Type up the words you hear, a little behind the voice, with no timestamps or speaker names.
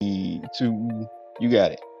2. You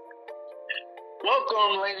got it.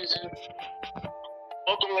 Welcome, ladies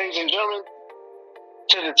and gentlemen,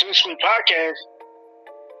 to the Too Sweet Podcast.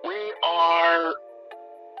 We are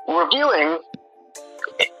reviewing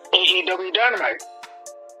AEW Dynamite.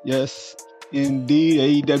 Yes,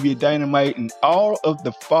 indeed, AEW Dynamite and all of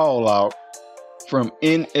the fallout from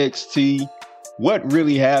NXT. What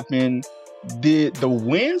really happened? Did the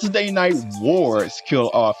Wednesday Night Wars kill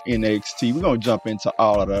off NXT? We're going to jump into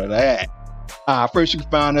all of that. First, you can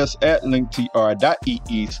find us at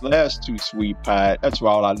linktr.ee/2sweetpod. That's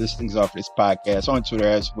where all our listings are for this podcast. On Twitter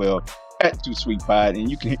as well, at 2sweetpod. And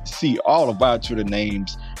you can see all of our Twitter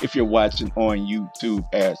names if you're watching on YouTube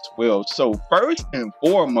as well. So first and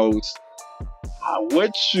foremost,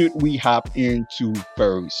 what should we hop into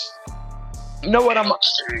first? You know what?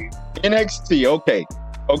 NXT.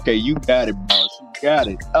 Okay, you got it, boss. You got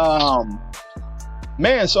it.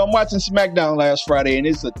 Man, so I'm watching SmackDown last Friday, and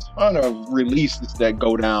it's a ton of releases that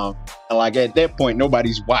go down. And like at that point,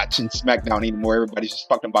 nobody's watching SmackDown anymore. Everybody's just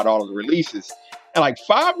talking about all of the releases. And like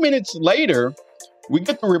 5 minutes later, we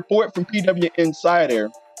get the report from PW Insider.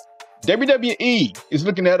 WWE is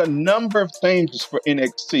looking at a number of changes for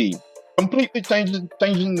NXT. Completely changing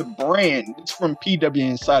the brand. It's from PW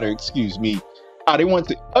Insider, excuse me. They want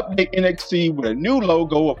to update NXT with a new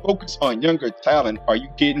logo, a focus on younger talent. Are you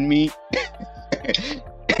kidding me?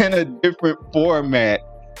 In a different format.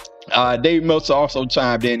 Dave Meltzer also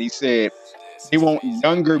chimed in. He said they want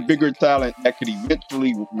younger, bigger talent that could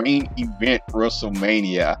eventually main event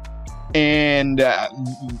WrestleMania. And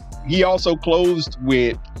he also closed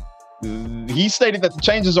with, he stated that the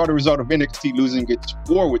changes are the result of NXT losing its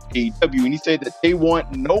war with AEW, and he said that they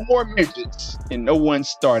want no more midgets and no one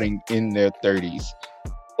starting in their 30s.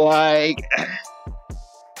 Like,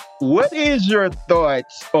 what is your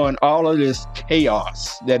thoughts on all of this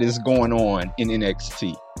chaos that is going on in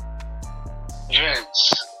NXT?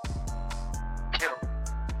 Vince.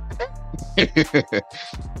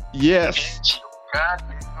 Yes. Vince, you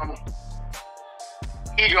goddamn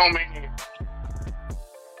egomaniac.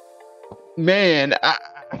 Man,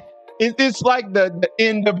 it's like the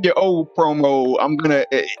NWO promo. I'm gonna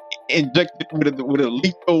inject it with a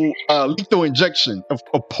lethal injection of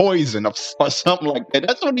poison or something like that.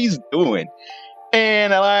 That's what he's doing.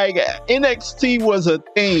 And like NXT was a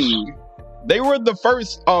thing. They were the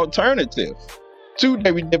first alternative to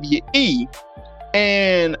WWE.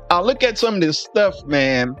 And I look at some of this stuff,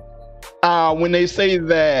 man. When they say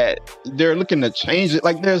that they're looking to change it,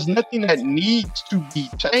 like there's nothing that needs to be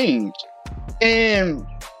changed. And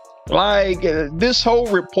like this whole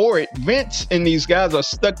report, Vince and these guys are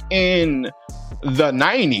stuck in the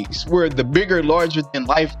 90s where the bigger, larger than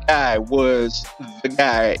life guy was the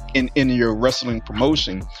guy in your wrestling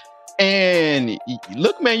promotion. And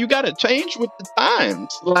look, man, you got to change with the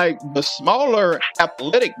times. Like the smaller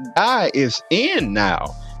athletic guy is in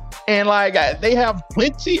now. And like they have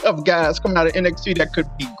plenty of guys coming out of NXT that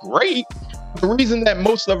could be great. The reason that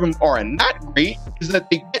most of them are not great is that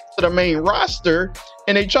they get to the main roster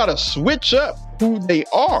and they try to switch up who they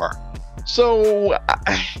are. So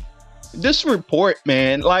this report,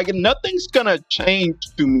 man, like nothing's gonna change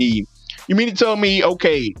to me. You mean to tell me,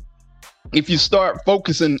 okay, if you start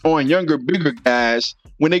focusing on younger, bigger guys,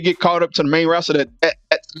 when they get caught up to the main roster,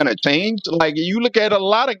 that's gonna change? Like you look at a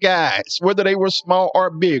lot of guys, whether they were small or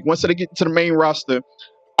big, once they get to the main roster,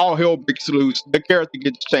 all hell breaks loose. The character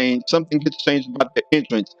gets changed. Something gets changed about the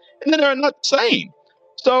entrance, and then they're not the same.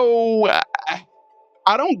 So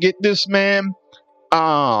I don't get this, man.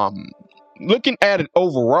 Looking at it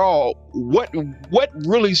overall, what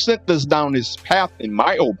really sent us down this path, in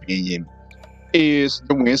my opinion, is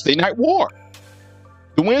the Wednesday Night War.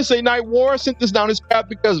 The Wednesday Night War sent us down this path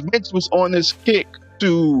because Vince was on this kick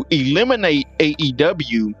to eliminate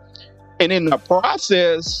AEW, and in the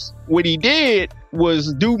process, what he did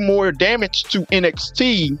was do more damage to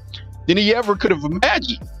NXT than he ever could have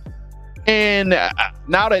imagined. And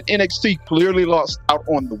now that NXT clearly lost out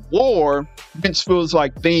on the war, Vince feels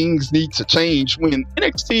like things need to change when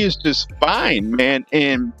NXT is just fine, man.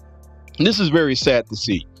 And this is very sad to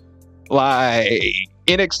see. Like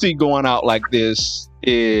NXT going out like this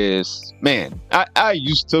is, man, I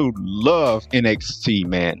used to love NXT,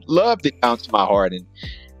 man. Loved it down to my heart. And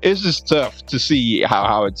it's just tough to see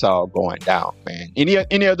how it's all going down, man.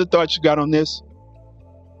 Any other thoughts you got on this?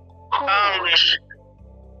 I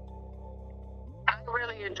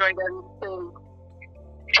really enjoyed that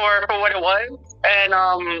for what it was, and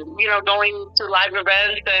going to live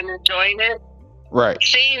events and enjoying it. Right.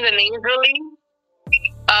 Seeing the names release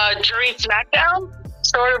during SmackDown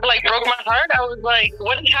sort of like broke my heart. I was like,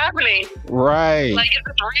 what is happening? Right. Like, is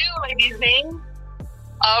this real? Like these names?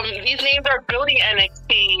 these names are building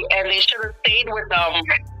NXT, and they should have stayed with them.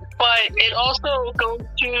 But it also goes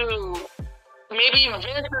to maybe Vince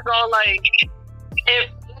is all like,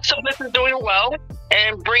 if Alexa Bliss is doing well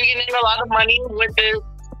and bringing in a lot of money with this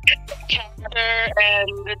character and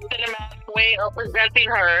the cinematic way of presenting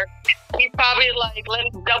her, he's probably like,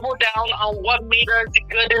 let's double down on what made us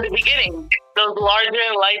good in the beginning. Those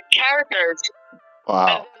larger life characters. Wow.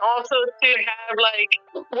 And then also to have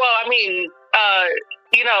like, well, I mean,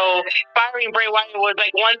 firing Bray Wyatt was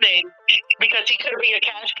like one thing because he could be a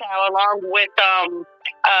cash cow along with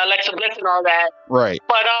Alexa Bliss and all that. Right.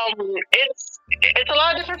 But it's a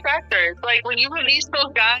lot of different factors. Like when you release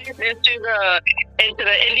those guys into the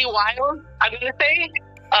indie wild, I'm gonna say,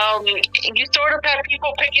 you sort of have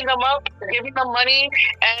people picking them up, giving them money,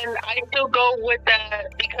 and I still go with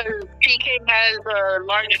that because TK has a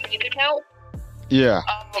large bank account. Yeah.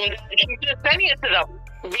 He's just sending it to them.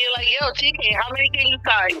 Being like, yo, TK, how many can you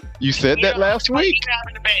sign? You said that last week? You have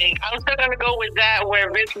in the bank. I'm still going to go with that,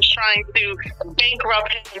 where Vince is trying to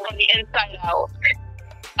bankrupt him from the inside out.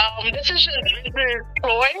 This is just Vince's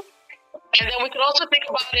ploy. And then we could also think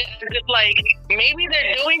about it as if, like, maybe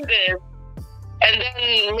they're doing this and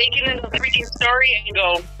then making it a freaking story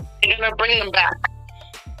angle and going to bring them back.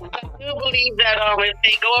 I do believe that if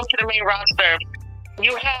they go up to the main roster,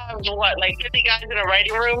 you have, 50 guys in a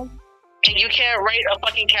writing room? And you can't write a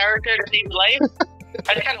fucking character to save life?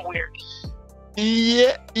 That's kind of weird.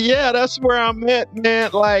 Yeah, that's where I'm at,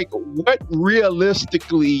 man. Like, what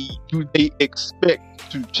realistically do they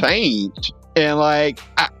expect to change? And like,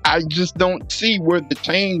 I just don't see where the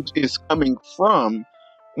change is coming from.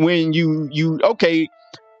 When you okay,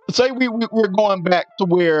 say we're going back to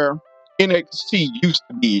where NXT used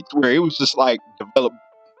to be, to where it was just like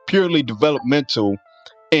purely developmental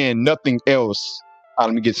and nothing else.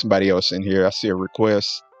 Let me get somebody else in here. I see a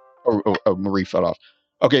request. Oh, Marie fell off.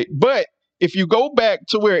 Okay, but if you go back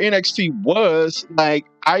to where NXT was, like,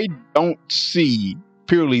 I don't see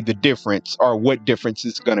purely the difference or what difference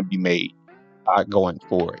is going to be made going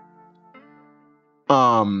forward.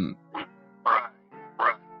 Right.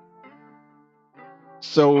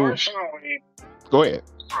 So, personally, go ahead.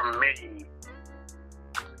 For me,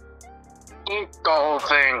 I think the whole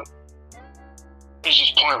thing is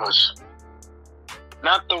just pointless.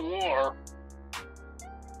 Not the war.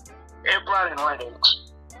 It brought in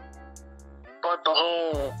ratings. But the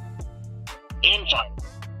whole infight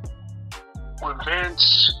with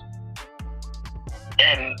Vince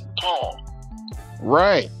and Paul.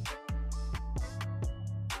 Right.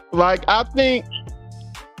 Like, I think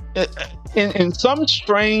in some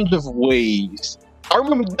strange of ways, I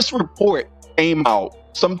remember this report came out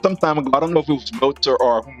some time ago. I don't know if it was Meltzer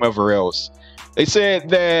or whomever else. They said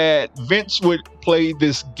that Vince would play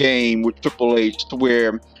this game with Triple H to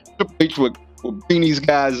where Triple H would bring these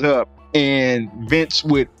guys up and Vince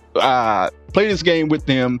would play this game with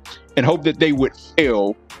them and hope that they would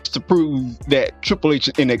fail to prove that Triple H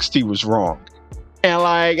and NXT was wrong. And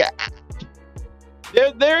like,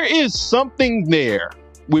 there is something there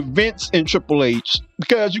with Vince and Triple H,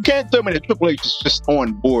 because you can't tell me that Triple H is just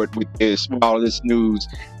on board with this, with all of this news,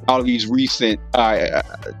 all of these recent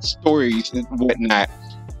stories and whatnot.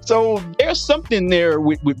 So there's something there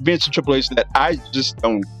with Vince and Triple H that I just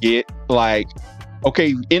don't get. Like,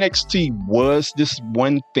 okay, NXT was this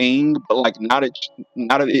one thing, but like not a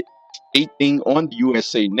thing on the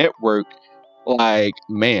USA Network. Like,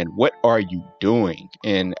 man, what are you doing?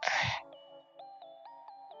 And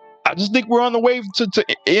I just think we're on the way to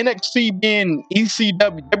NXT being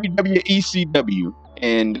ECW, WWE ECW,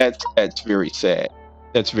 and that's very sad.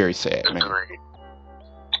 That's very sad, man. Agreed.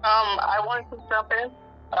 I wanted to jump in.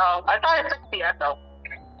 I thought I fixed the echo.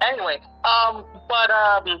 Anyway, but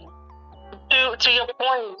to your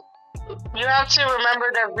point, you have to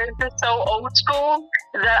remember that Vince is so old school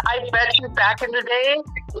that I bet you back in the day,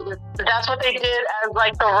 that's what they did as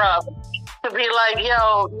like the rub. To be like,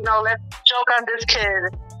 yo, let's joke on this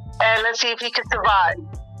kid and let's see if he can survive.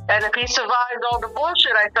 And if he survives all the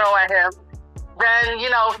bullshit I throw at him, then,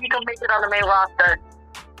 he can make it on the main roster.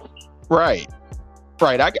 Right.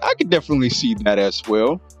 I could definitely see that as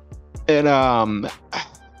well. And I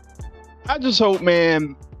just hope,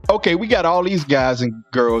 man, okay, we got all these guys and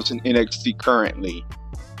girls in NXT currently,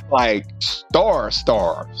 like stars.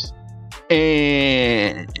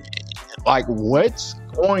 And like, what's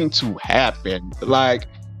going to happen? Like,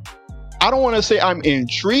 I don't want to say I'm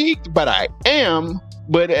intrigued, but I am.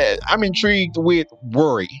 But I'm intrigued with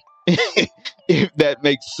worry, if that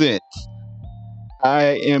makes sense.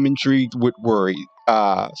 I am intrigued with worry.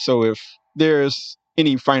 So if there's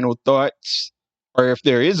any final thoughts, or if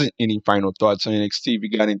there isn't any final thoughts on NXT, if you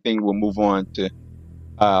got anything, we'll move on to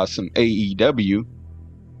some AEW.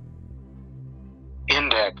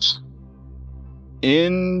 Index.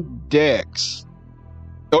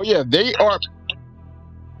 Oh yeah, they are.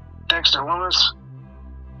 Dexter Loomis.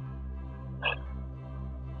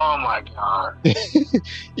 Oh my God.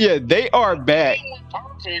 Yeah, they are back.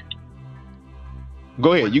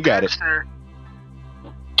 Go ahead, you got it.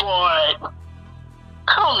 But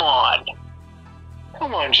come on,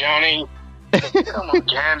 Johnny. Come on,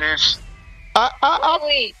 Candice.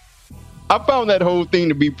 I found that whole thing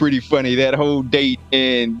to be pretty funny. That whole date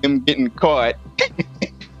and them getting caught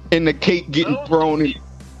and the cake getting thrown in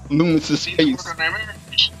Loomis's face.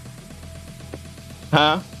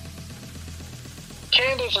 Huh?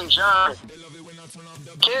 Candice and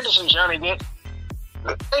Johnny,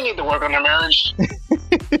 they need to work on their marriage.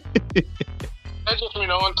 I just mean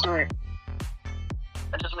on screen.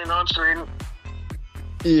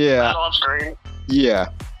 Yeah. Not off screen. Yeah.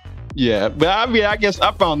 Yeah. But I mean, I guess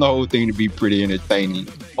I found the whole thing to be pretty entertaining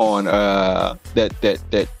on that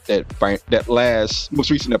last most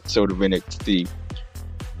recent episode of NXT.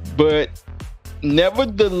 But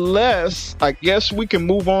nevertheless, I guess we can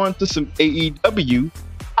move on to some AEW.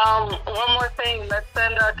 One more thing. Let's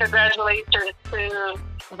send congratulations to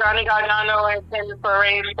Johnny Gargano and Candice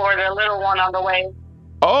LeRae for their little one on the way.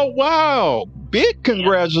 Oh, wow. Big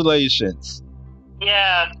congratulations.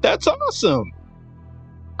 Yeah. That's awesome.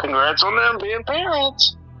 Congrats on them being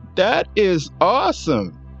parents. That is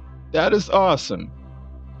awesome. That is awesome.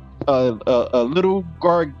 A little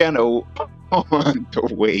Gargano on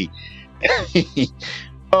the way.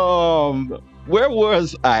 Where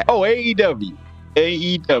was I? Oh, AEW.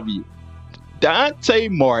 Dante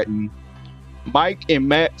Martin, Mike and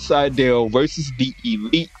Matt Sydal versus the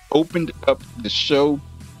Elite opened up the show,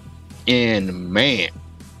 and man,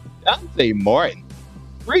 Dante Martin,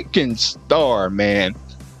 freaking star, man.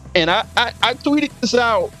 And I tweeted this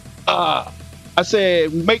out. I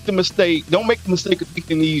said, don't make the mistake of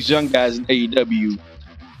thinking these young guys in AEW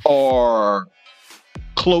are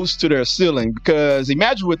close to their ceiling, because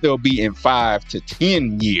imagine what they'll be in 5 to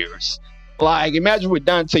 10 years. Like, imagine what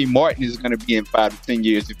Dante Martin is going to be in 5 to 10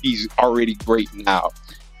 years if he's already great now.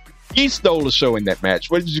 He stole the show in that match.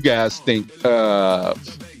 What did you guys think of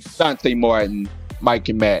Dante Martin, Mike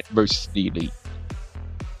and Matt versus the Elite?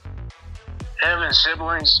 Having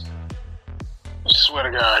siblings, I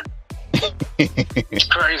swear to God, it's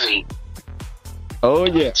crazy. Oh,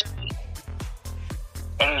 yeah.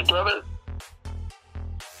 And his brother?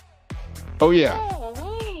 Oh, yeah.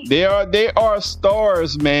 They are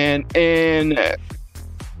stars, man, and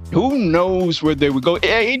who knows where they would go.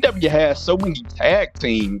 AEW has so many tag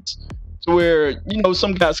teams to where,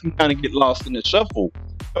 some guys can kind of get lost in the shuffle.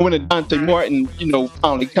 And when Dante Martin,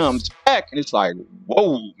 finally comes back, and it's like,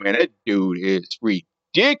 whoa, man, that dude is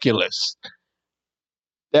ridiculous.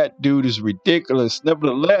 That dude is ridiculous.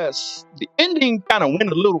 Nevertheless, the ending kind of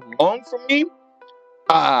went a little long for me.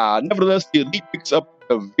 Nevertheless, the Elite picks up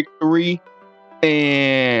the victory.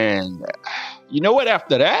 And you know what?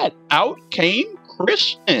 After that, out came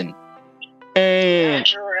Christian and the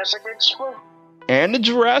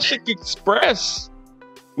Jurassic Express.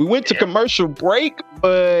 We went to commercial break,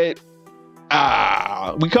 but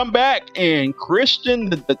we come back and Christian,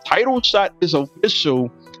 the title shot is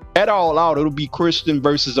official at All Out. It'll be Christian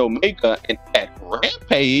versus Omega, and at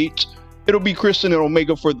Rampage, it'll be Christian and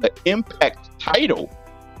Omega for the Impact title.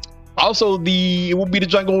 Also, it will be the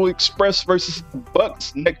Jungle Express versus the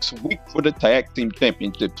Bucks next week for the Tag Team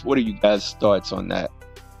Championships. What are you guys' thoughts on that?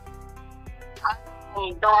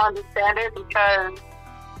 I don't understand it, because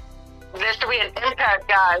there should be an Impact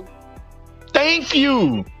guy. Thank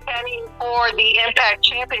you. Heading for the Impact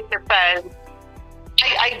Championship fans.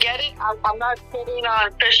 I get it. I'm not sitting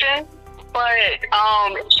on Christian, but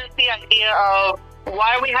it's just the idea of,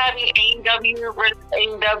 why are we having AEW versus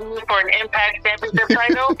AEW for an Impact Championship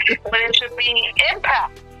title when it should be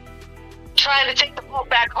Impact trying to take the ball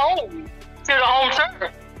back home to the home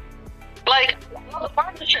turf? Like, I love the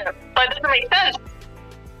partnership, but it doesn't make sense.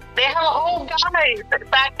 They have a whole guy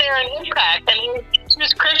back there in Impact, and it's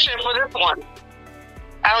just Christian for this one.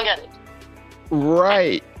 I don't get it.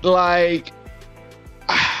 Right. Like,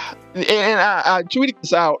 and I tweeted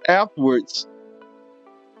this out afterwards.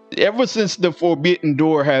 Ever since the Forbidden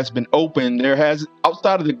Door has been open,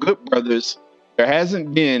 outside of the Good Brothers, there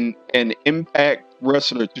hasn't been an Impact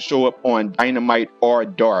wrestler to show up on Dynamite or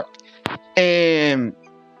Dark. And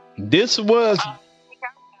this was...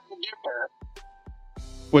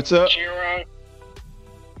 What's up? Kira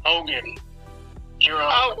Hogan. She was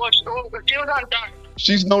on Dark.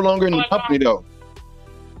 She's no longer in the company, though.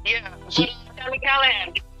 Yeah, Sami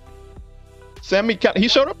Callihan. He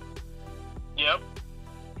showed up? Yep.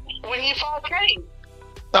 when he fought Kane.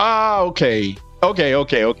 Ah, okay. Yeah.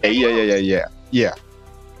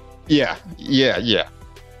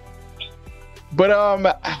 But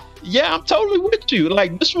yeah, I'm totally with you.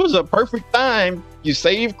 Like, this was a perfect time. You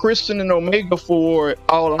save Christian and Omega for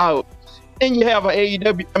All Out, and you have an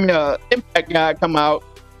Impact guy come out.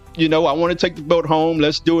 You know, I want to take the boat home.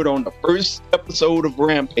 Let's do it on the first episode of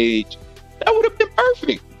Rampage. That would have been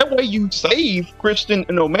perfect. That way, you save Christian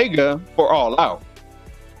and Omega for All Out.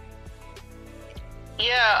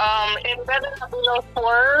 Yeah, instead of having no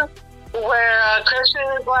swerve where Christian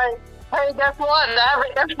is like, hey, guess what? I have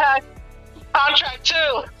an Impact contract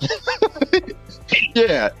too.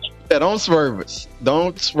 Yeah, don't swerve us.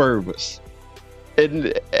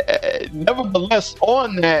 And nevertheless,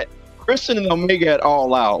 on that, Christian and Omega at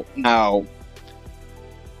All Out. Now,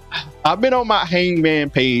 I've been on my Hangman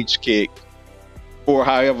Page kick for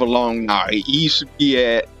however long now. He should be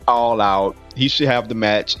at All Out. He should have the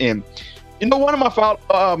match. And you know, one of my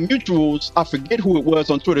mutuals, I forget who it was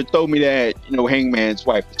on Twitter, told me that, you know, Hangman's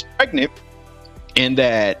wife is pregnant, and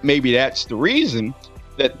that maybe that's the reason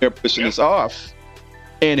that they're pushing this off.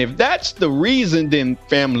 And if that's the reason, then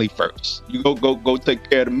family first. You go take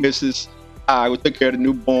care of the missus. Go take care of the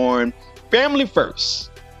newborn. Family first.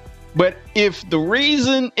 But if the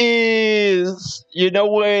reason is, you know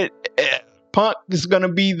what, Punk is gonna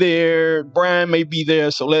be there, Brian may be there,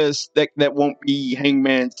 so that won't be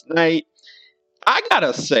Hangman's night. I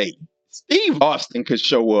gotta say, Steve Austin could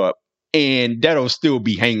show up, and that'll still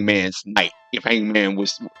be Hangman's night if Hangman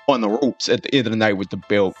was on the ropes at the end of the night with the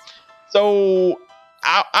belt. So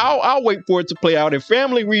I'll wait for it to play out. If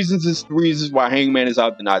family reasons is the reasons why Hangman is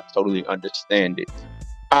out, then I totally understand it.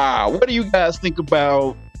 What do you guys think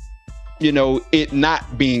about, you know, it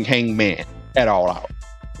not being Hangman at All Out?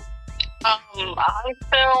 I'm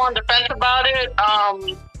still on the fence about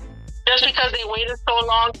it. Just because they waited so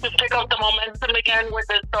long to pick up the momentum again with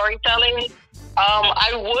the storytelling.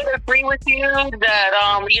 I would agree with you that,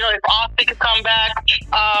 you know, if Austin could come back,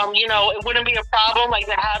 you know, it wouldn't be a problem, like,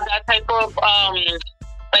 to have that type of,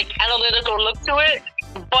 like, analytical look to it.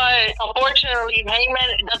 But unfortunately,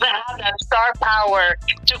 Hangman doesn't have that star power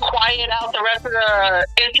to quiet out the rest of the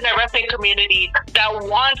internet wrestling community that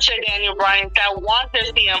wants a Daniel Bryan, that wants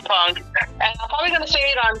a CM Punk. And I'm probably going to say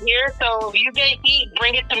it on here, so if you get heat,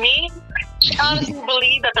 bring it to me. I honestly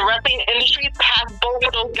believe that the wrestling industry passed both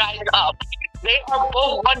of those guys up. They are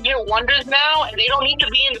both one-hit wonders now, and they don't need to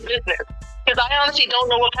be in the business. Because I honestly don't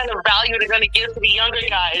know what kind of value they're going to give to the younger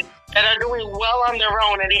guys that are doing well on their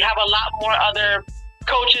own, and they have a lot more other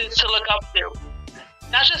coaches to look up to.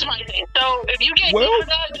 That's just my thing. So if you get heat for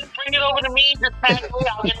that, just bring it over to me. Just tag me.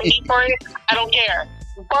 I'll get the heat for it. I don't care.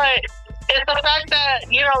 But it's the fact that,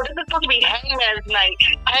 you know, this is supposed to be Hangman's night.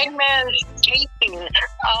 Hangman's chasing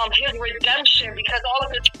his redemption because all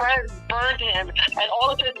of his friends burned him and all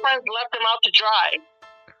of his friends left him out to dry.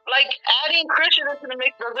 Like, adding Christian into the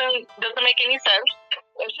mix doesn't make any sense.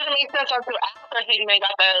 It shouldn't make sense until after Hangman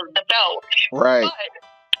got the belt. Right.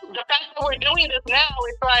 But the fact that we're doing this now,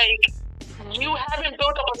 it's like, you haven't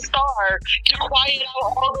built up a star to quiet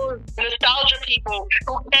out all those nostalgia people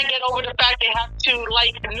who can't get over the fact they have to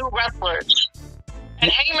like new wrestlers. And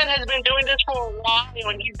Heyman has been doing this for a while,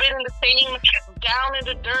 and he's been in the same down in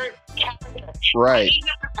the dirt character. Right. I need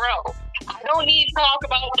him to grow. I don't need to talk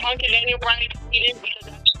about Punk and Daniel Bryan competing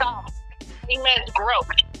because that's stopped. Heyman's growth.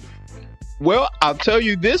 Well, I'll tell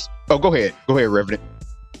you this. Oh, go ahead. Go ahead, Revenant.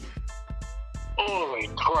 Holy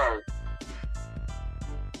crap.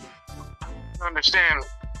 I understand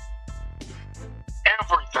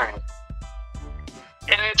everything.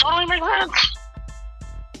 And it totally makes sense.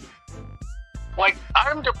 Like,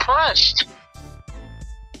 I'm depressed.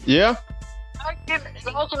 Yeah. I can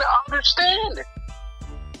understand.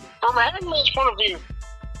 From a Hangman's point of view.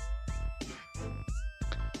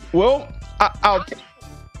 Well, I'll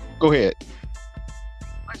go ahead.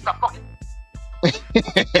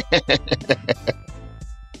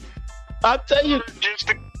 I'll tell you.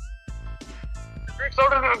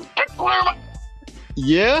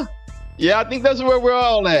 Yeah, I think that's where we're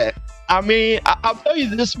all at. I mean, I'll tell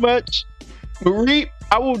you this much, Marie.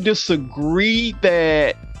 I will disagree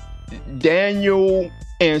that Daniel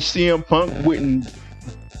and CM Punk wouldn't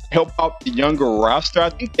help out the younger roster. I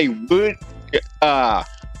think they would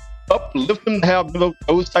uplift them to have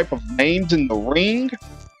those type of names in the ring.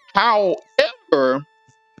 However,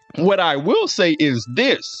 what I will say is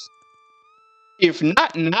this: if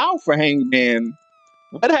not now for Hangman,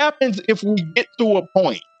 what happens if we get to a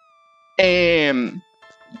point and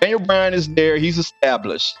Daniel Bryan is there, he's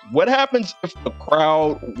established? What happens if the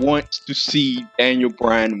crowd wants to see Daniel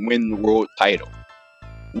Bryan win the world title?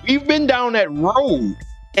 We've been down that road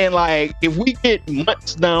And like, if we get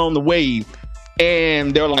months down the way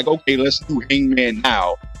and they're like, okay, let's do Hangman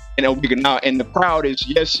now, and Omega now, and the crowd is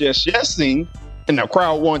yesing, and the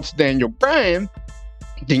crowd wants Daniel Bryan,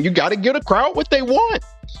 then you got to give the crowd what they want.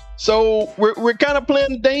 So we're kind of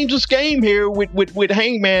playing a dangerous game here with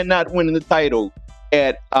Hangman not winning the title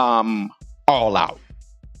at All Out.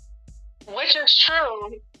 Which is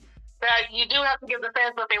true, that you do have to give the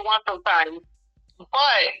fans what they want sometimes.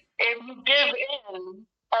 But if you give in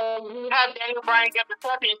and you have Daniel Bryan get the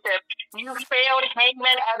championship, you failed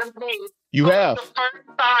Hangman Adam Page. You have. The first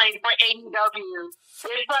sign for AEW.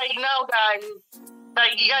 It's like, no, guys.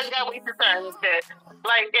 Like, you guys got to wait your turn with this.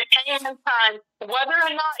 Like, it's Hangman's time. Whether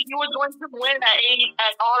or not he was going to win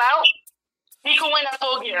at All Out, he could win at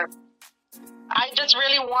Full Gear. I just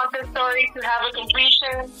really want this story to have a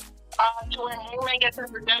completion to where Hangman gets his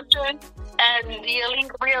redemption and the Elite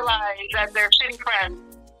realize that they're shitty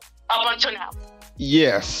friends up until now.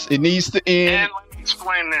 Yes, it needs to end. And let me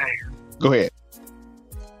explain that here. Go ahead.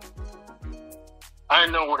 I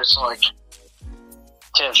know what it's like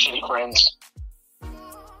to have shitty friends.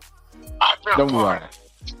 I've been Don't we all? part.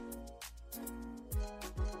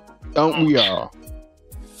 Don't we all?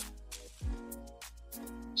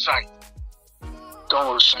 So I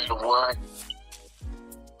don't lose sight of what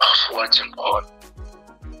what's important.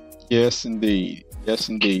 Yes, indeed. Yes,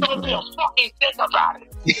 indeed. Don't give a fucking thing about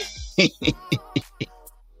it.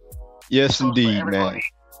 Yes, So for indeed, man. everybody,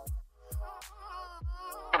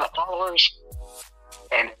 for the followers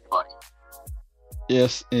and everybody,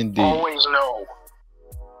 Yes, indeed. always know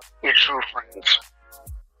your true friends,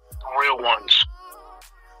 the real ones.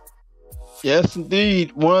 Yes,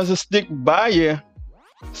 indeed. Ones that stick by you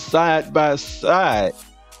side by side.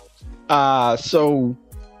 So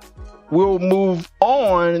we'll move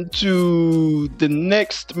on to the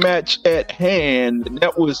next match at hand. And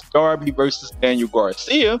that was Darby versus Daniel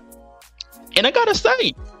Garcia. And I gotta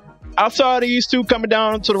say, I saw these two coming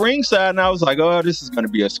down to the ringside, and I was like, oh, this is gonna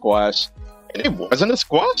be a squash. And it wasn't a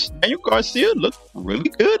squash. Daniel Garcia looked really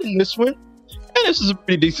good in this one. And this is a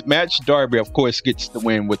pretty decent match. Darby, of course, gets the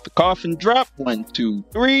win with the coffin drop. 1, 2,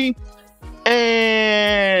 3.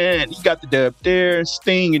 And he got the dub there.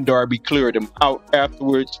 Sting and Darby cleared him out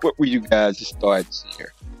afterwards. What were you guys' thoughts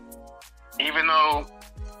here? Even though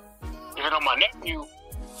my nephew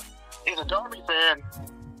is a Darby fan,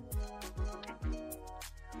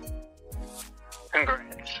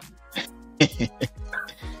 congrats.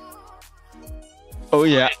 Oh,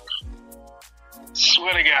 yeah.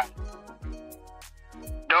 Swear to God.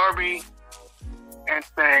 Darby and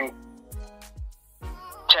Sting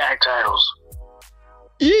tag titles.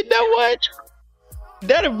 You know what?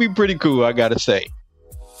 That'd be pretty cool, I gotta say.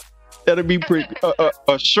 That'd be pretty...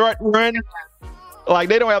 a short run. Like,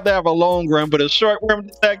 they don't have to have a long run, but a short run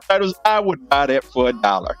with the tag titles, I would buy that for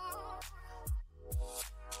 $1.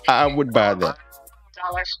 I would buy that.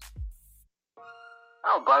 $5.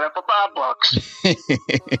 I'll buy that for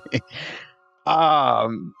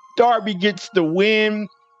 $5. Darby gets the win.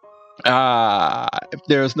 If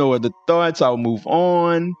there's no other thoughts, I'll move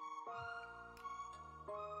on.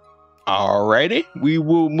 Alrighty, we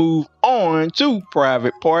will move on to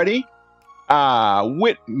Private Party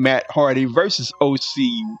with Matt Hardy versus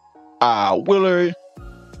OC Willer,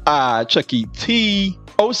 Chucky T,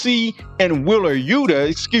 OC and Willer Yuta,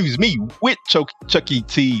 with Chucky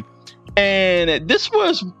T. And this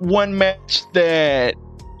was one match that,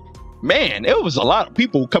 man, it was a lot of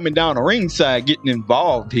people coming down the ringside getting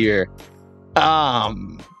involved here.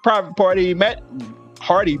 Private Party, Matt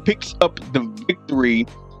Hardy picks up the victory.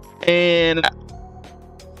 And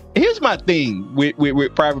here's my thing with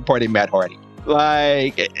Private Party, Matt Hardy.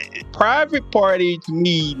 Like, Private Party to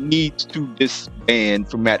me needs to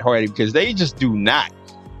disband from Matt Hardy because they just do not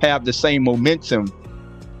have the same momentum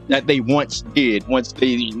that they once did, once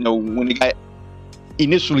they, when they got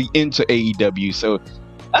initially into AEW. So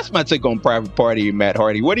that's my take on Private Party and Matt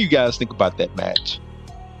Hardy. What do you guys think about that match?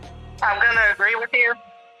 I'm going to agree with you.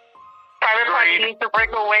 Private Party needs to break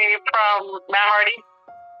away from Matt Hardy.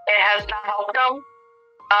 It has not helped them.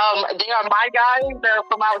 They are my guys. They're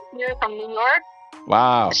from out here, from New York.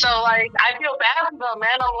 Wow. So, like, I feel bad for them,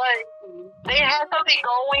 man. I'm like, they had something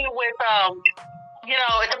going with,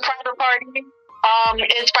 it's a private party.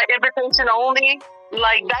 It's by invitation only.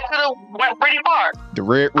 Like, that could have went pretty far. The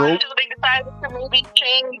red rope. Until they decided to maybe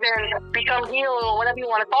change and become heel or whatever you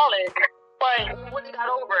want to call it. But it would have got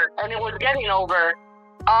over, and it was getting over.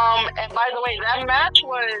 And by the way, that match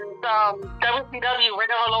was WCW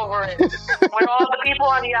written all over it. With all the people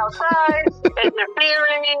on the outside,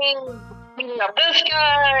 interfering, beating up this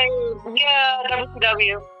guy. Yeah,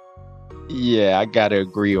 WCW. Yeah, I gotta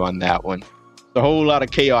agree on that one. a whole lot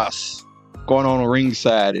of chaos going on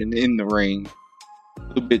ringside and in the ring. A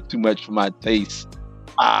little bit too much for my taste.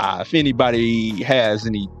 If anybody has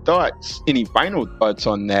any thoughts, any final thoughts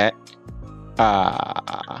on that,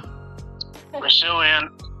 Brazilian.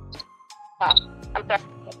 I'm sorry.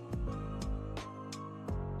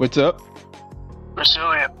 what's up?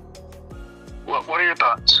 Brazilian. What are your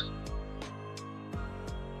thoughts?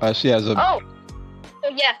 She has a. Oh,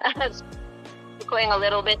 yeah. I was going a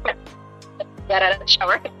little bit. Got out of the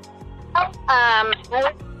shower.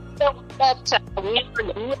 I felt that we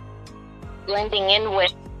were good blending in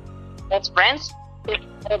with best friends. It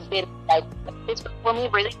would have been like this for me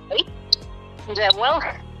really great.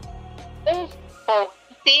 And so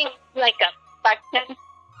seeing like a faction,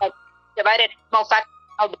 like divided small faction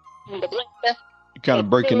out in the blend, You're kind of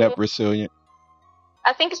breaking up, Resilient.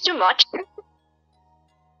 I think it's too much.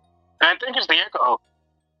 I think it's the echo.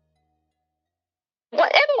 Well,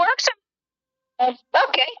 it works.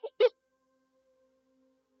 Okay.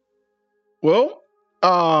 Well,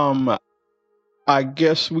 I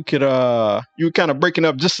guess we could. You were kind of breaking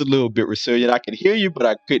up just a little bit, Resilient. I could hear you, but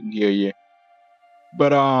I couldn't hear you.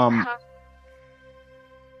 But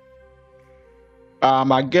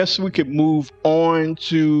I guess we could move on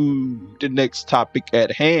to the next topic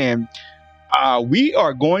at hand. We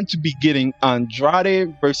are going to be getting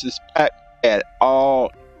Andrade versus Pac at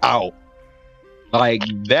All Out. Like,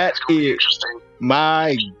 that is Interesting.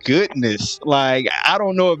 my goodness. Like, I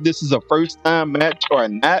don't know if this is a first time match or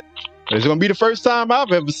not, but it's gonna be the first time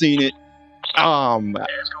I've ever seen it. It's gonna be an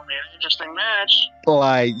interesting match.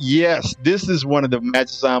 Like, yes, this is one of the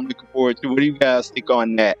matches I'm looking forward to. What do you guys think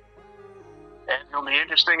on that? It's gonna be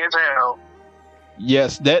interesting as hell.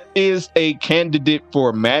 Yes, that is a candidate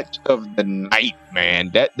for match of the night,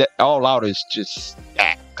 man. That All Out is just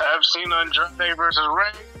stacked. I've seen Andrade versus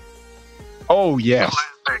Ray. Oh yes,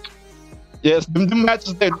 Classic. yes. The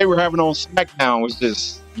matches that they were having on SmackDown was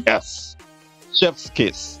just yes, chef's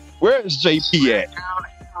kiss. Where is JP at? Down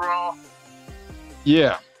and Raw.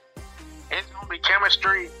 Yeah, It's gonna be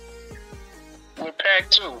chemistry with Pac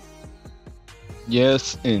too.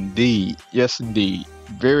 yes, indeed. Yes, indeed.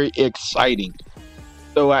 Very exciting.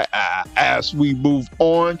 So, as we move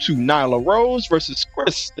on to Nyla Rose versus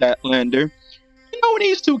Chris Statlander, when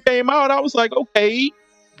these two came out, I was like, okay,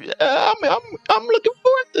 I'm looking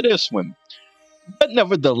forward to this one. But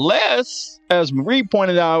nevertheless, as Marie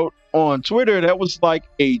pointed out on Twitter, that was like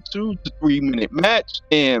a 2 to 3 minute match,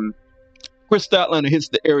 and Chris Statlander hits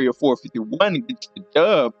the area 451 and gets the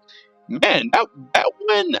dub. Man, that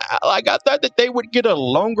one, like, I thought that they would get a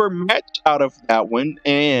longer match out of that one,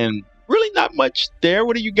 and really not much there.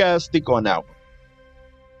 What do you guys think on that one?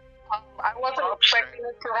 I wasn't expecting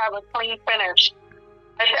it to have a clean finish.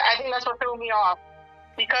 I think that's what threw me off.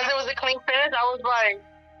 Because it was a clean finish, I was like,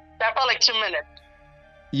 that felt like 2 minutes.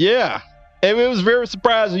 Yeah, it was very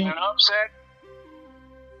surprising. An upset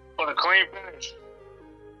for the clean finish.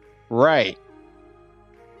 Right.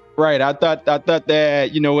 I thought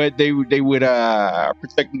that, you know what, they would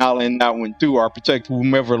protect Nala in that one too, or protect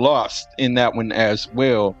whomever lost in that one as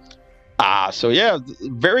well. So yeah,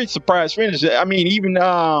 very surprised finish. I mean, even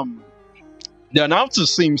the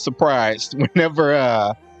announcers seemed surprised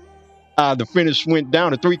whenever the finish went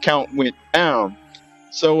down, the 3 count went down.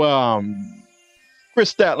 So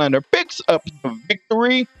Chris Statlander picks up the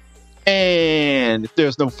victory, and if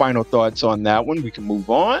there's no final thoughts on that one, we can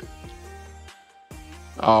move on.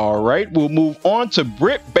 All right, we'll move on to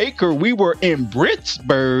Britt Baker. We were in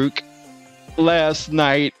Brittsburg last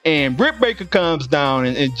night, and Britt Baker comes down,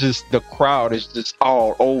 and just the crowd is just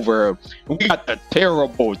all over. We got the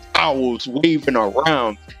terrible towels waving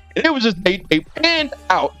around, and it was just they panned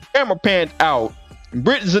out, camera panned out. And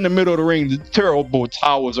Britt is in the middle of the ring. The terrible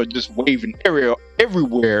towels are just waving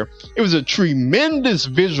everywhere. It was a tremendous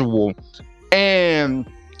visual, and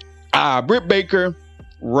Britt Baker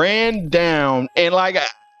ran down, and like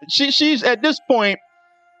she's at this point,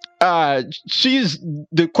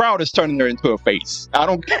 the crowd is turning her into a face. I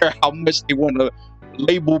don't care how much they want to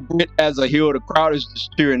label Britt as a heel, the crowd is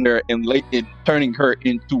just cheering her and turning her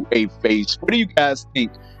into a face. What do you guys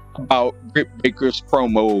think about Britt Baker's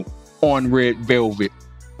promo on Red Velvet?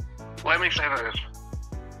 Let me say this.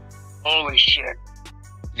 Holy shit.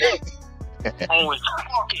 Holy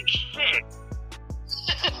fucking shit.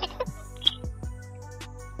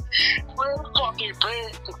 Britt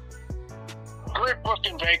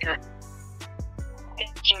fucking Baker.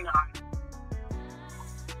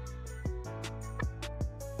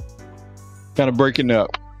 Kind of breaking up.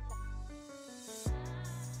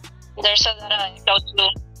 There's so that I go to.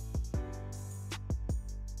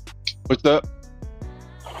 What's up?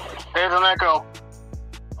 There's an echo.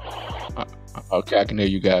 Okay, I can hear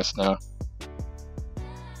you guys now.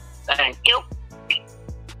 Thank you.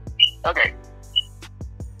 Okay.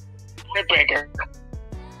 Britt Baker.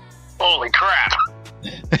 Holy crap.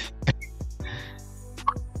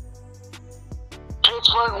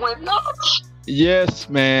 Pittsburgh went nuts. Yes,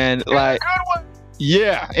 man. Like, Good one.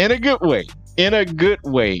 yeah, in a good way. In a good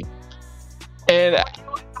way. And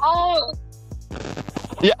Oh,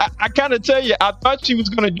 yeah, I kind of tell you, I thought she was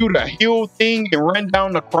gonna do the heel thing and run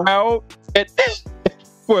down the crowd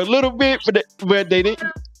for a little bit, but they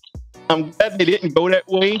didn't. I'm glad they didn't go that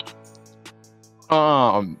way.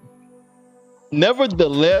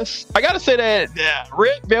 Nevertheless, I gotta say that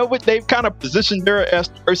Red Velvet, they've kind of positioned her as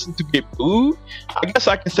the person to get booed. I guess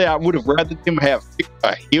I can say I would have rather them have picked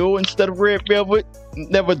a heel instead of Red Velvet.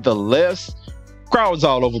 Nevertheless, crowd was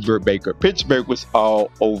all over Britt Baker. Pittsburgh was all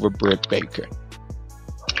over Britt Baker.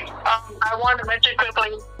 I want to mention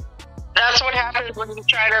quickly, that's what happens when you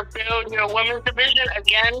try to build your women's division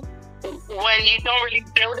again, when you don't really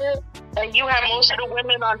build it, and you have most of the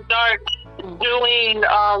women on Dark doing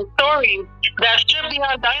stories that should be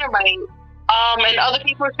on Dynamite, and other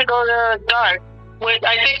people should go to Dark, which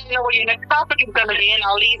I think I know what your next topic is going to be, and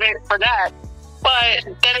I'll leave it for that. But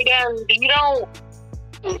then again, you don't,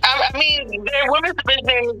 I mean, their women's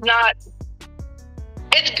division is not,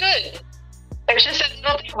 it's good. It's just that you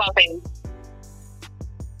don't think about things.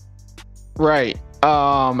 Right.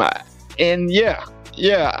 And yeah,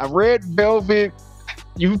 Red Velvet,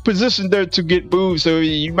 you positioned her to get booed, so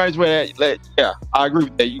you might as well I agree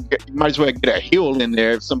with that. You might as well get a heel in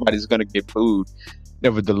there if somebody's gonna get booed.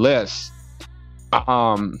 Nevertheless,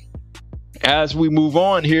 as we move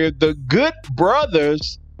on here, the Good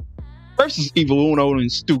Brothers versus Evil Uno and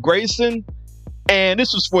Stu Grayson, and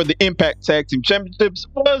this was for the Impact Tag Team Championships.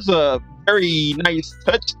 It was a very nice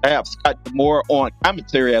touch to have Scott D'Amore on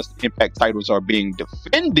commentary as the Impact titles are being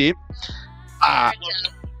defended.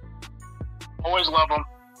 always love them.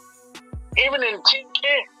 Even in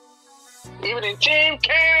Team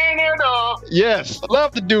Canada. Yes, I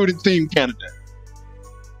love the dude in Team Canada.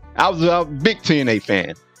 I was a big TNA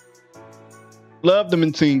fan. Loved them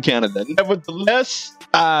in Team Canada. Nevertheless,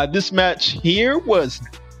 this match here was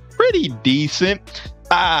pretty decent.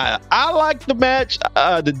 I liked the match.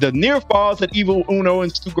 The near falls that Evil Uno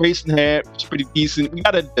and Stu Grayson had was pretty decent. We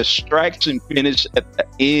got a distraction finish at the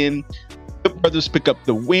end. The brothers pick up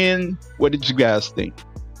the win. What did you guys think?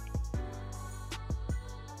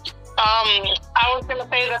 I was gonna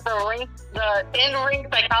say that the in-ring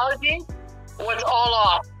psychology was all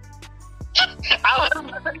off.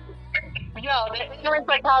 The in-ring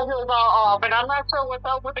psychology was all off, and I'm not sure what's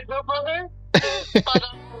up with the Good Brothers. But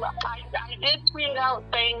I did tweet out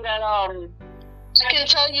saying that I can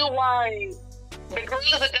tell you why the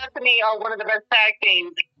Gorillas of Destiny are one of the best tag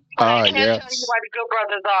teams. But I can't tell you why the Good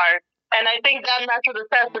Brothers are. And I think that match was a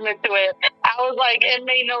testament to it. I was like, it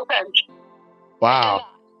made no sense. Wow.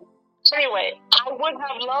 Anyway, I would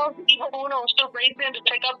have loved Evil Uno and Stu Grayson to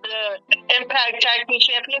pick up the Impact Tag Team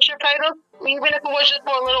Championship title, even if it was just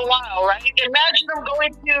for a little while, right? Imagine them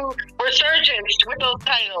going to Resurgence with those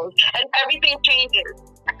titles, and everything changes.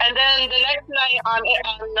 And then the next night on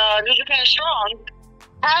New Japan Strong,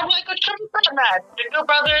 have like a triple threat match. The Good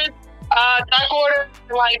Brothers, Dark Order,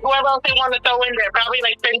 like whoever else they want to throw in there, probably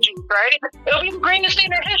like Benji, right? It'll be the greatest thing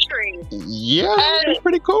in history. Yeah, it's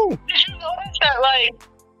pretty cool. Did you notice that, like,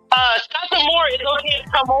 Scott D'Amore is okay to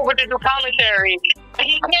come over to do commentary, but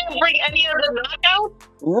he can't bring any of the knockouts?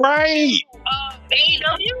 Right.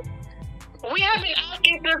 AEW? We have been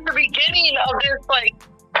asking since the beginning of this, like,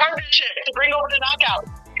 partnership to bring over the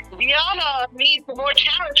knockouts. Diana needs more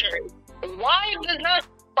challengers. Why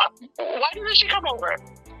doesn't she come over?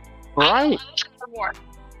 Right.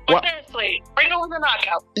 But seriously, bring over the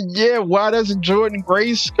knockout. Yeah, why doesn't Jordan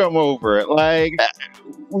Grace come over? Like,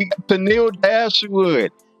 we got Tennille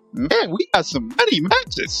Dashwood. Man, we got some money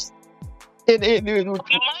matches.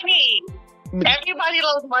 Money. Everybody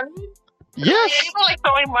loves money. Yes. People like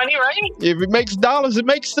throwing money, right? If it makes dollars, it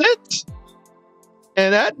makes sense.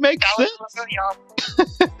 And that makes sense.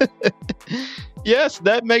 Yes,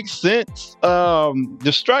 that makes sense.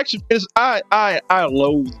 Distraction finish. I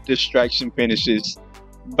loathe distraction finishes,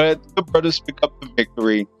 but the brothers pick up the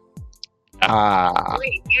victory.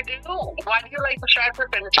 Wait, you do? Why do you like distraction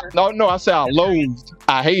finishes? No, I said I loathed.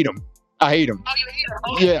 I hate them. Oh, you hate them?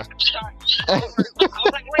 Okay. Yeah. Sorry. I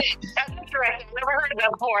was like, wait, that's interesting. I've never heard of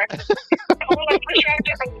that before. I was like,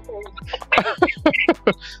 distraction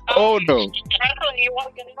finishes. Oh, no. You want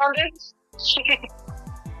to get in on this?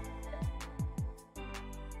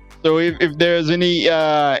 So if there's any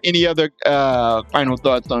other final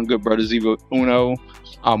thoughts on Good Brothers Evil Uno,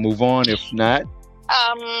 I'll move on. If not,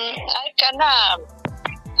 I kind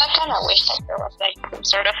of wish that there was like some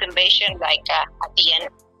sort of invasion, like at the end,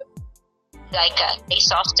 like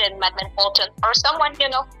Ace Austin, Madman Fulton, or someone, to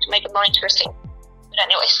make it more interesting. But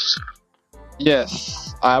anyways.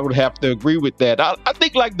 Yes, I would have to agree with that. I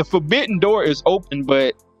think like the forbidden door is open,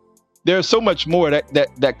 but there's so much more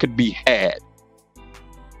that could be had.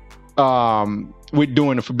 With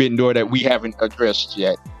doing the forbidden door that we haven't addressed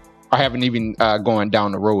yet, or haven't even gone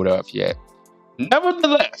down the road of yet.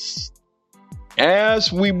 Nevertheless,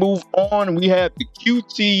 as we move on, we have the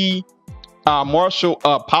QT Marshall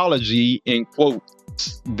apology in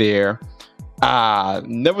quotes there.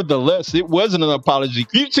 Nevertheless, it wasn't an apology.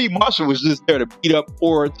 QT Marshall was just there to beat up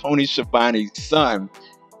poor Tony Schiavone's son.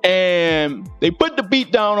 And they put the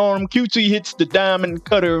beat down on him. QT hits the diamond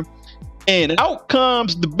cutter. And out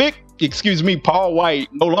comes Paul White.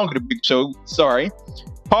 No longer the Big Show. Sorry.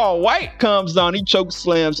 Paul White comes on. He choke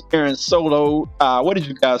slams Aaron Solo. What did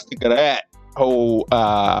you guys think of that whole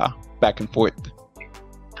back and forth?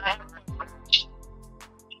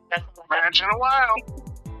 Match in a while.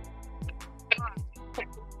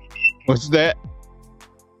 What's that?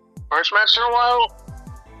 First match in a while.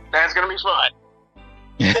 That's gonna be fun.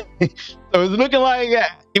 So it's looking like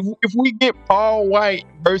if we get Paul White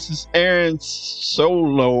versus Aaron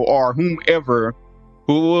Solo or whomever,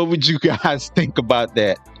 what would you guys think about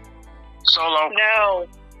that? Solo. No.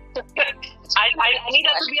 I need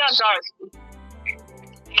that to be on Dark.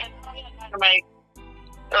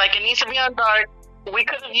 Like, it needs to be on Dark. We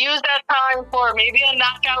could have used that time for maybe a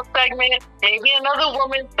knockout segment, maybe another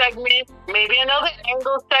woman segment, maybe another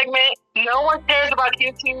angle segment. No one cares about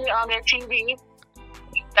QT on their TV.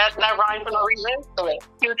 That's not rhyme for no reason.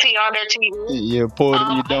 QT on their TV. You pulled it,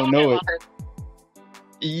 you don't know it.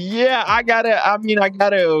 Yeah, I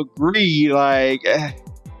gotta agree. Like,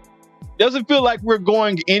 doesn't feel like we're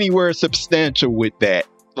going anywhere substantial with that.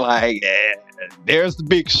 Like, there's the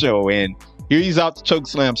Big Show, and here he's out to choke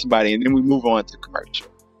slam somebody, and then we move on to commercial.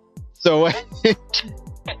 So,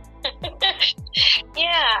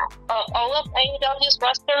 yeah, all of AEW's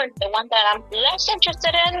roster, the one that I'm less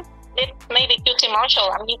interested in, it's maybe QT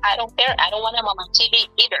Marshall. I mean, I don't care. I don't want him on my TV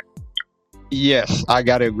either. Yes, I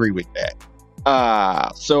gotta agree with that.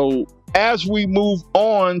 So as we move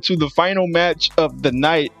on to the final match of the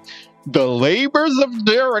night, the Labors of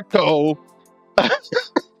Jericho.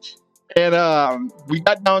 And we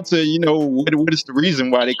got down to, what is the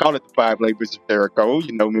reason why they call it the Five Labors of Jericho?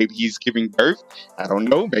 Maybe he's giving birth. I don't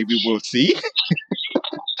know. Maybe we'll see.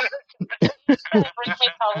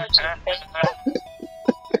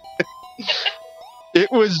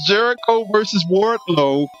 It was Jericho versus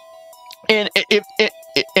Wardlow. And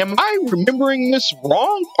am I remembering this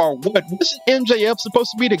wrong or what? Wasn't MJF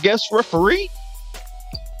supposed to be the guest referee?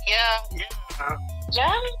 Yeah.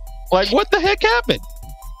 Like, what the heck happened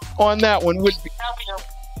on that one?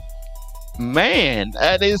 Man,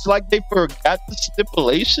 that is like they forgot the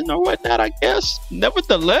stipulation or whatnot, I guess.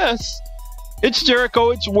 Nevertheless, it's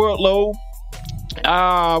Jericho, it's Wardlow.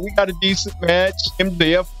 We got a decent match.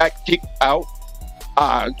 MJF got kicked out,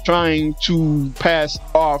 trying to pass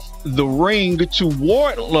off the ring to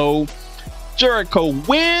Wardlow. Jericho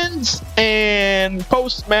wins, and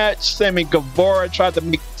post-match, Sammy Guevara tried to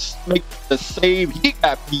make the save. He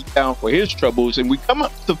got beat down for his troubles, and we come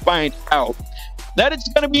up to find out that it's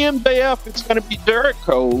going to be MJF, it's going to be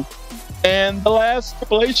Jericho. And the last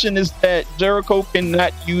stipulation is that Jericho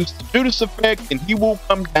cannot use the Judas effect, and he will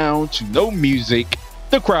come down to no music.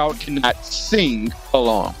 The crowd cannot sing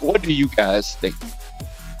along. What do you guys think?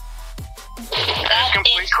 That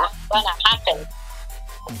is what's going to happen.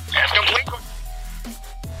 That's complete.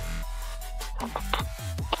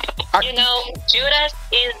 Judas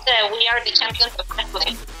is we are the champions of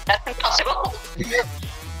wrestling. That's impossible.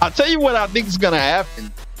 I'll tell you what I think is going to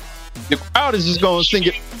happen. The crowd is just going to sing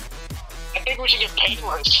it. I think we should get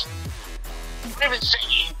painless. What even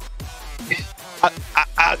singing?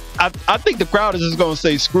 I think the crowd is just going to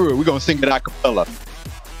say, screw it. We're going to sing it a cappella.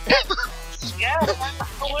 Yeah,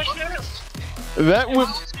 that would...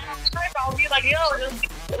 I'll be like,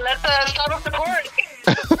 let's start off the chorus.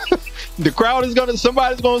 The crowd is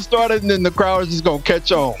somebody's going to start it, and then the crowd is just going to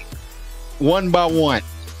catch on. One by one.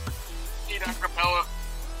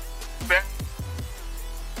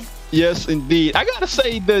 Yes, indeed. I gotta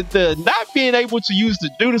say the not being able to use the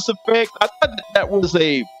Judas effect, I thought that was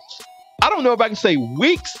I don't know if I can say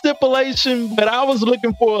weak stipulation, but I was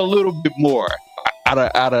looking for a little bit more out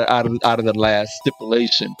of the last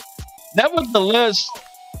stipulation. Nevertheless,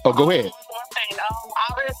 go ahead.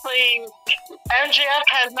 Obviously, MJF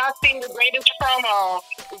has not seen the greatest promo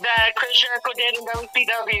that Chris Jericho did in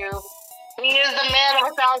WCW He is the man of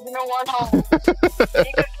 1,001 homes.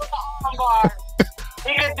 He could do the arm bar.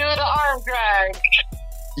 He could do the arm drag.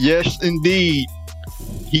 Yes, indeed.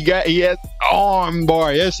 He has arm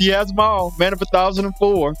bar. Yes, he has them all. Man of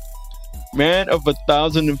 1,004. Man of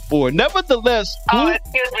 1,004. Nevertheless,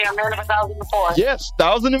 excuse me, I'm man of 1,004. yes,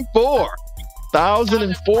 1,004.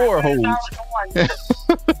 1,004 holes.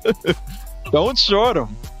 Don't short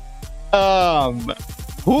him.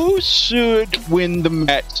 Who should win the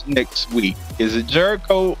match next week? Is it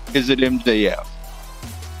Jericho? Is it MJF?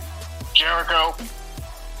 Jericho.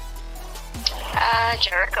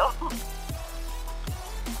 Jericho.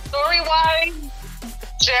 Story-wise,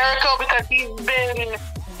 Jericho, because he's been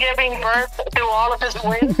giving birth to all of his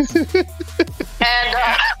wins. And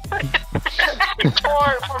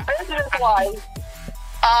for business-wise,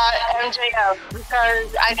 MJF,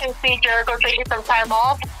 because I can see Jericho taking some time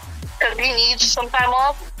off, because he needs some time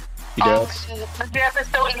off. He does. MJF is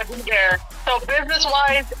still going to be there. So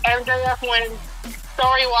business-wise, MJF wins.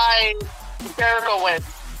 Story-wise, Jericho wins.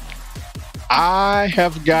 I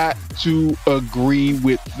have got to agree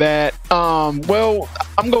with that. Well,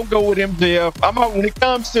 I'm gonna go with MJF. When it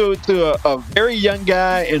comes to a very young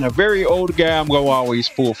guy and a very old guy, I'm gonna always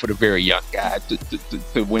pull for the very young guy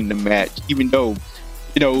to win the match. Even though,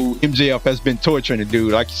 MJF has been torturing the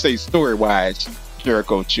dude. Like you say, story wise,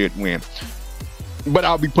 Jericho should win. But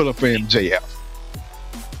I'll be pulling for MJF.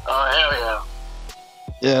 Hell yeah.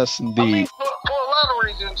 Yes, indeed. I mean, for a lot of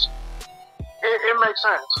reasons, it makes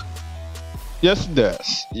sense. Yes, it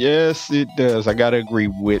does. Yes, it does. I gotta agree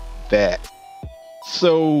with that.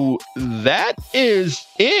 So that is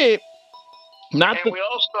it. And we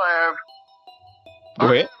also have Go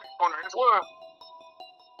our ahead. anime corner as well.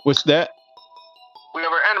 What's that? We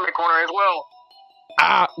have our anime corner as well.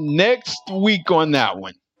 Next week on that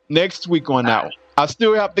one. I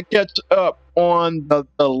still have to catch up on the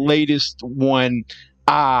latest one.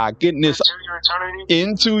 Getting this Into Your Eternity.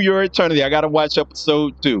 Into Your Eternity. I gotta watch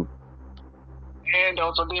episode 2. And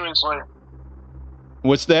also Demon Slayer.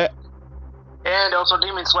 What's that? And also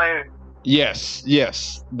Demon Slayer. Yes,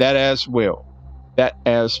 that as well.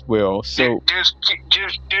 So Just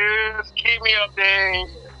keep me updated.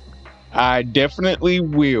 I definitely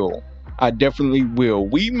will.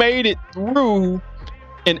 We made it through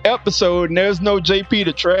an episode and there's no JP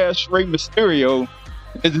to trash Rey Mysterio.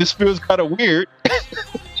 This feels kind of weird.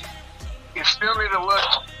 You still need to look.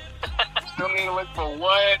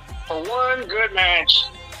 For one good match.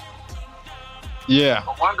 Yeah.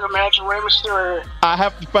 For one good match of Rey Mysterio. I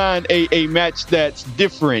have to find a match that's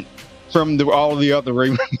different from all the other Rey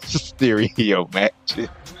Mysterio matches.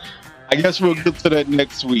 I guess we'll get to that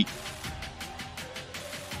next week.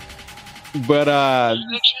 But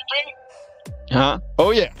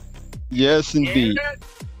oh yeah. Yes indeed.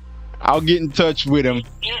 I'll get in touch with him.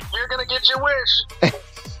 You're gonna get your wish.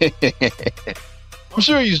 I'm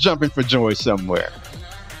sure he's jumping for joy somewhere.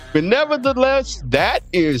 But nevertheless, that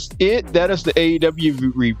is it. That is the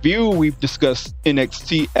AEW review. We've discussed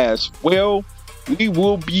NXT as well. We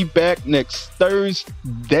will be back next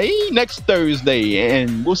Thursday,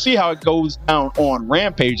 and we'll see how it goes down on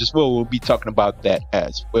Rampage as well. We'll be talking about that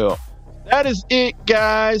as well. That is it,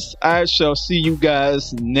 guys. I shall see you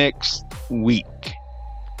guys next week.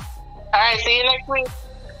 All right, see you next week.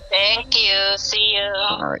 Thank you. See you.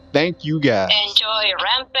 All right. Thank you, guys. Enjoy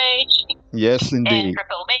Rampage. Yes, indeed. And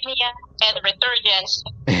Triple Mania and Resurgence.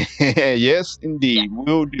 Yes, indeed.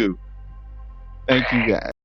 Will do. Thank you, guys.